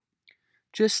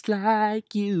just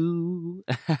like you.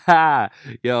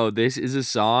 Yo, this is a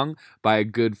song by a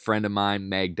good friend of mine,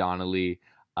 Meg Donnelly.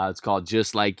 It's called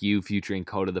Just Like You featuring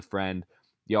Coda the Friend.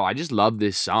 Yo, I just love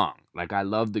this song. Like, I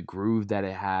love the groove that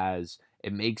it has.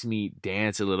 It makes me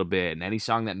dance a little bit. And any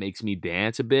song that makes me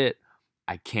dance a bit,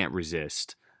 I can't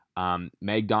resist.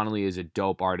 Meg Donnelly is a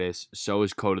dope artist. So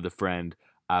is Coda the Friend.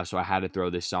 So I had to throw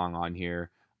this song on here.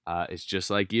 It's Just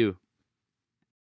Like You.